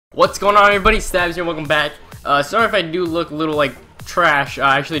What's going on, everybody? Stabs here, welcome back. Sorry if I do look a little like trash.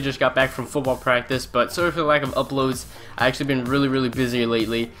 I actually just got back from football practice, but sorry for the lack of uploads. I actually been really busy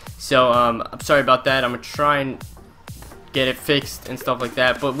lately, so I'm sorry about that. I'm gonna try and get it fixed and stuff like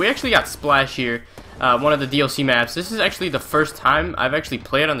that. But we actually got Splash here, one of the DLC maps. This is actually the first time I've actually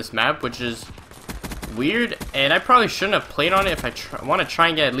played on this map, which is weird, and I probably shouldn't have played on it if I want to try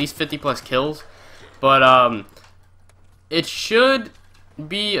and get at least 50 plus kills. But it should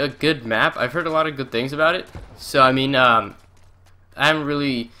be a good map. I've heard a lot of good things about it. So I mean, I haven't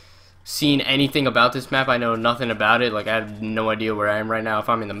really seen anything about this map. I know nothing about it. Like, I have no idea where I am right now, if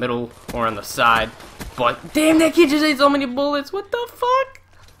I'm in the middle or on the side. But damn, that kid just ate so many bullets. What the fuck?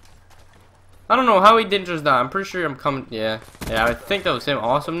 I don't know how he didn't just die. I'm pretty sure I'm coming. Yeah, I think that was him.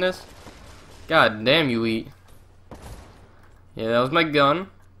 Awesomeness. God damn, you eat. Yeah, that was my gun.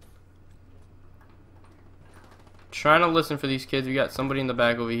 Trying to listen for these kids. We got somebody in the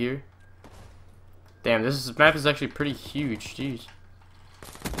back over here. Damn, this map is actually pretty huge. Jeez.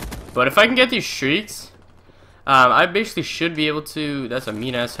 But if I can get these streaks, I basically should be able to. That's a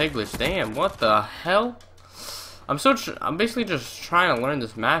mean ass head glitch. Damn, what the hell? I'm basically just trying to learn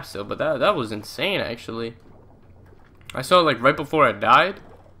this map still, but that was insane actually. I saw it like right before I died,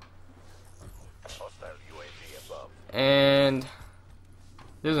 and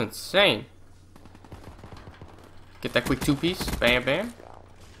it was insane. Get that quick two-piece. Bam, bam.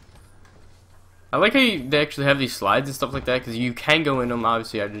 I like how they actually have these slides and stuff like that, because you can go in them.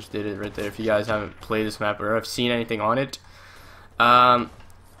 Obviously, I just did it right there. If you guys haven't played this map or have seen anything on it. I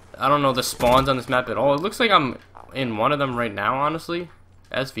don't know the spawns on this map at all. It looks like I'm in one of them right now, honestly.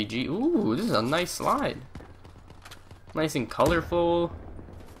 SVG. Ooh, this is a nice slide. Nice and colorful.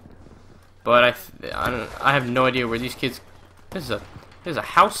 But I have no idea where these kids... There's a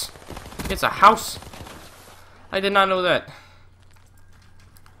house. It's a house. I did not know that.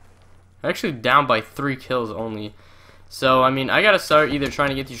 I'm actually down by 3 kills only. So, I mean, I gotta start either trying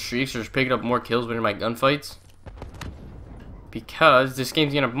to get these streaks or just picking up more kills winning my gunfights. Because this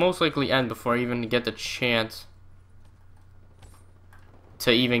game's gonna most likely end before I even get the chance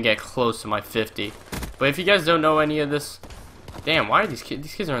to even get close to my 50. But if you guys don't know any of this... Damn, why are these kids...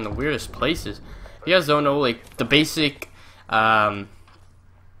 These kids are in the weirdest places. If you guys don't know, like, the basic...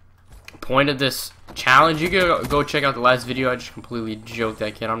 point of this challenge, you can go check out the last video. I just completely joked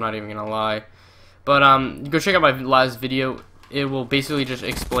that kid, I'm not even gonna lie. But go check out my last video. It will basically just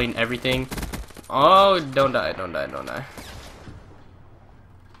explain everything. Oh, don't die, don't die, don't die.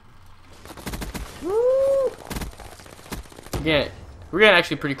 Woo! Yeah, we're getting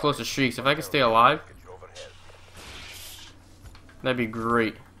actually pretty close to streaks. If I can stay alive, that'd be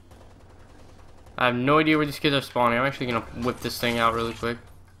great. I have no idea where these kids are spawning. I'm actually gonna whip this thing out really quick.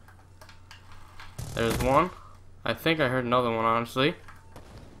 There's one. I think I heard another one, honestly.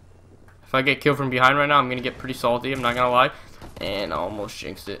 If I get killed from behind right now, I'm gonna get pretty salty, I'm not gonna lie. And I almost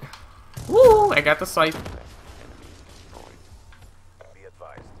jinxed it. Woo! I got the sight.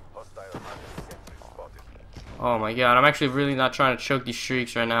 Oh my god, I'm actually really not trying to choke these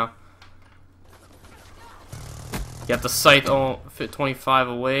streaks right now. Got the sight, oh, fit 25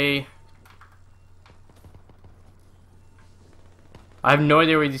 away. I have no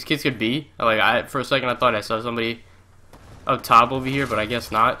idea where these kids could be. Like, for a second I thought I saw somebody up top over here, but I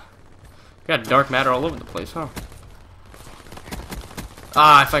guess not. Got dark matter all over the place, huh?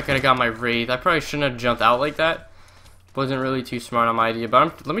 Ah, if I could have got my wraith. I probably shouldn't have jumped out like that. Wasn't really too smart on my idea,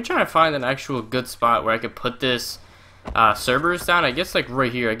 but let me try to find an actual good spot where I could put this Cerberus down. I guess like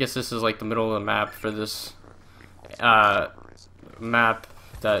right here. I guess this is like the middle of the map for this map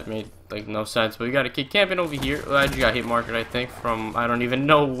that made like no sense. But we got a kid camping over here. I just got hit marked, I think, from I don't even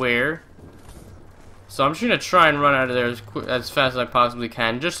know where. So I'm just gonna try and run out of there as fast as I possibly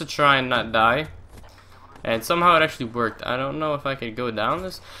can, just to try and not die. And somehow it actually worked. I don't know if I could go down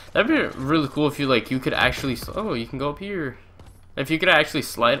this. That'd be really cool if you could actually. Oh, you can go up here. If you could actually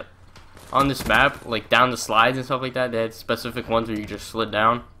slide on this map, like down the slides and stuff like that. They had specific ones where you just slid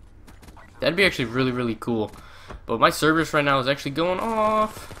down. That'd be actually really cool. But my Cerberus right now is actually going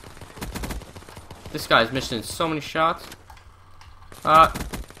off. This guy's missing so many shots.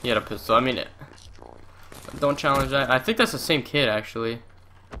 He had a pistol. I mean, don't challenge that. I think that's the same kid, actually.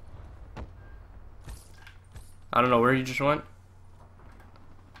 I don't know where he just went.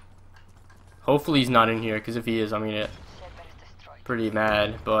 Hopefully he's not in here, because if he is, I'm gonna get pretty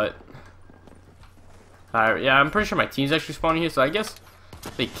mad. But yeah, I'm pretty sure my team's actually spawning here, so I guess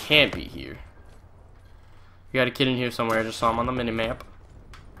they can't be here. We got a kid in here somewhere. I just saw him on the minimap.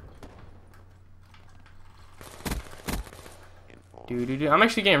 I'm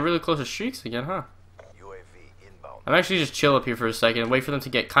actually getting really close to streaks again, huh? UAV inbound. I'm actually just chill up here for a second and wait for them to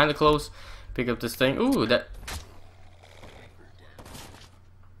get kind of close. Pick up this thing. Ooh, that...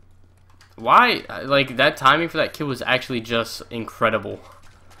 Why? Like, that timing for that kill was actually just incredible.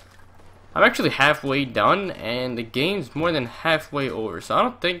 I'm actually halfway done, and the game's more than halfway over. So I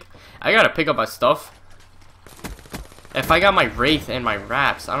don't think... I gotta pick up my stuff. If I got my Wraith and my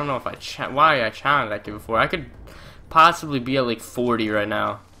Wraps, I don't know if why I challenged that kid before. I could possibly be at like 40 right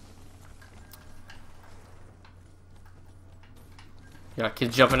now. Got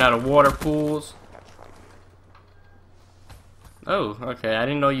kids jumping out of water pools. Oh, okay. I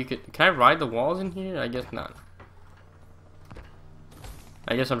didn't know you could... Can I ride the walls in here? I guess not.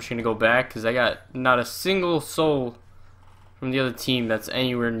 I guess I'm just gonna go back because I got not a single soul from the other team that's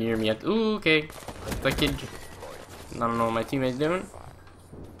anywhere near me. Ooh, okay. That kid... I don't know what my teammate's doing.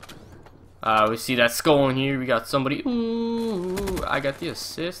 We see that skull in here. We got somebody. Ooh, I got the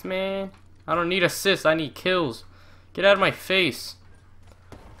assist, man. I don't need assists. I need kills. Get out of my face.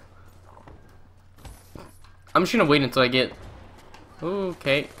 I'm just gonna wait until I get...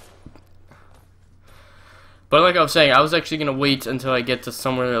 Okay. But like I was saying, I was actually gonna wait until I get to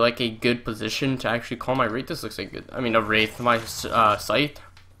somewhere like a good position to actually call my Wraith. This looks like good. I mean, a Wraith, my Scythe.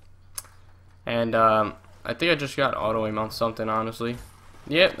 And I think I just got auto aim on something, honestly.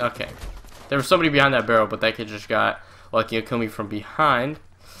 Yep, okay. There was somebody behind that barrel, but that kid just got lucky and killed me from behind.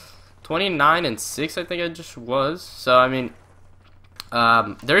 29 and 6, I think I just was. So I mean,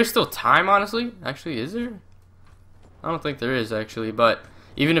 there is still time, honestly. Actually, is there? I don't think there is actually, but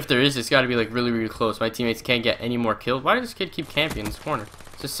even if there is, it's got to be like really, really close. My teammates can't get any more kills. Why does this kid keep camping in this corner?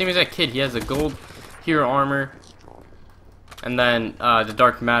 It's the same as that kid. He has a gold hero armor, and then the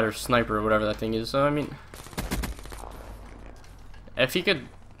dark matter sniper or whatever that thing is. So I mean, if he could,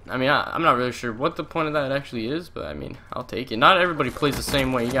 I mean, I'm not really sure what the point of that actually is, but I mean, I'll take it. Not everybody plays the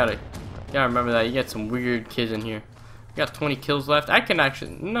same way. You gotta remember that. You get some weird kids in here. We got 20 kills left. I can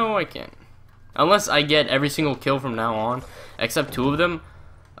actually, no, I can't. Unless I get every single kill from now on, except 2 of them,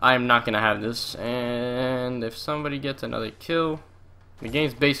 I am not gonna have this. And if somebody gets another kill, the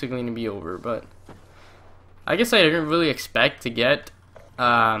game's basically gonna be over. But I guess I didn't really expect to get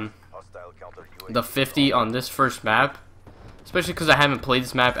the 50 on this first map, especially because I haven't played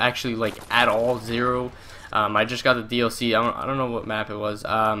this map actually like at all, 0. I just got the DLC. I don't know what map it was.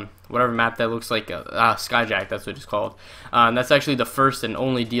 Whatever map that looks like Skyjack, that's what it's called. That's actually the first and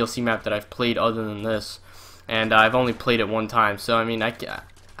only DLC map that I've played other than this, and I've only played it one time. So I mean,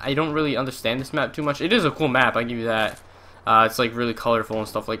 I don't really understand this map too much. It is a cool map, I give you that. It's like really colorful and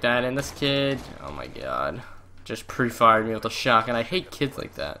stuff like that. And this kid, oh my god, just pre-fired me with a shotgun. I hate kids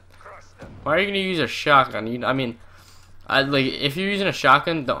like that. Why are you gonna use a shotgun? I mean, like if you're using a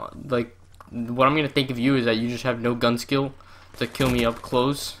shotgun, like what I'm gonna think of you is that you just have no gun skill to kill me up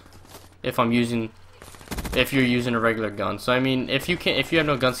close. If you're using a regular gun. So I mean, if you have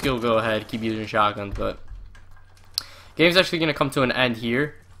no gun skill, go ahead, keep using shotguns. But game's actually gonna come to an end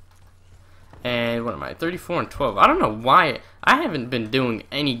here. And what am I? 34 and 12. I don't know why I haven't been doing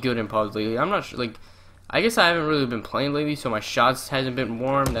any good in pubs lately. I'm not sure. Like, I guess I haven't really been playing lately, so my shots hasn't been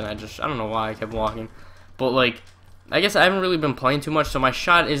warm. Then I don't know why I kept walking. But like, I guess I haven't really been playing too much, so my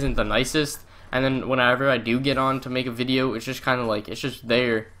shot isn't the nicest. And then whenever I do get on to make a video, it's just kind of like, it's just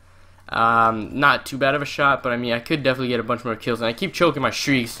there. Not too bad of a shot, but I mean, I could definitely get a bunch more kills. And I keep choking my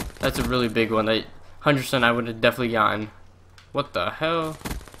streaks. That's a really big one. 100% I would have definitely gotten. What the hell?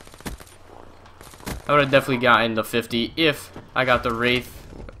 I would have definitely gotten the 50 if I got the Wraith.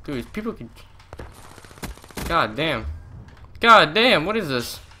 Dude, people can... God damn. God damn, what is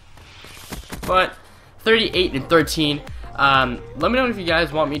this? But 38 and 13. Let me know if you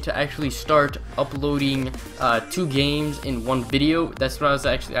guys want me to actually start uploading 2 games in one video. That's what I was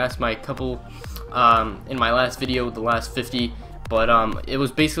actually asked my couple in my last video, the last 50. But it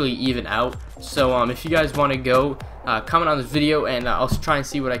was basically even out. So if you guys want to go, comment on this video, and I'll try and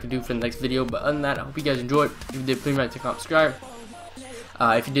see what I can do for the next video. But other than that, I hope you guys enjoyed. If you did, please remember to comment, subscribe.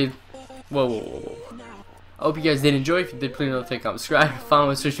 If you did, whoa. I hope you guys did enjoy. If you did, please remember to comment, subscribe. Follow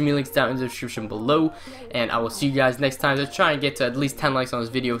my social media links down in the description below. And I will see you guys next time. Let's try and get to at least 10 likes on this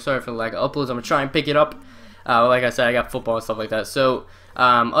video. Sorry for the lack of uploads. I'm going to try and pick it up. Like I said, I got football and stuff like that. So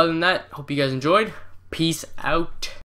other than that, hope you guys enjoyed. Peace out.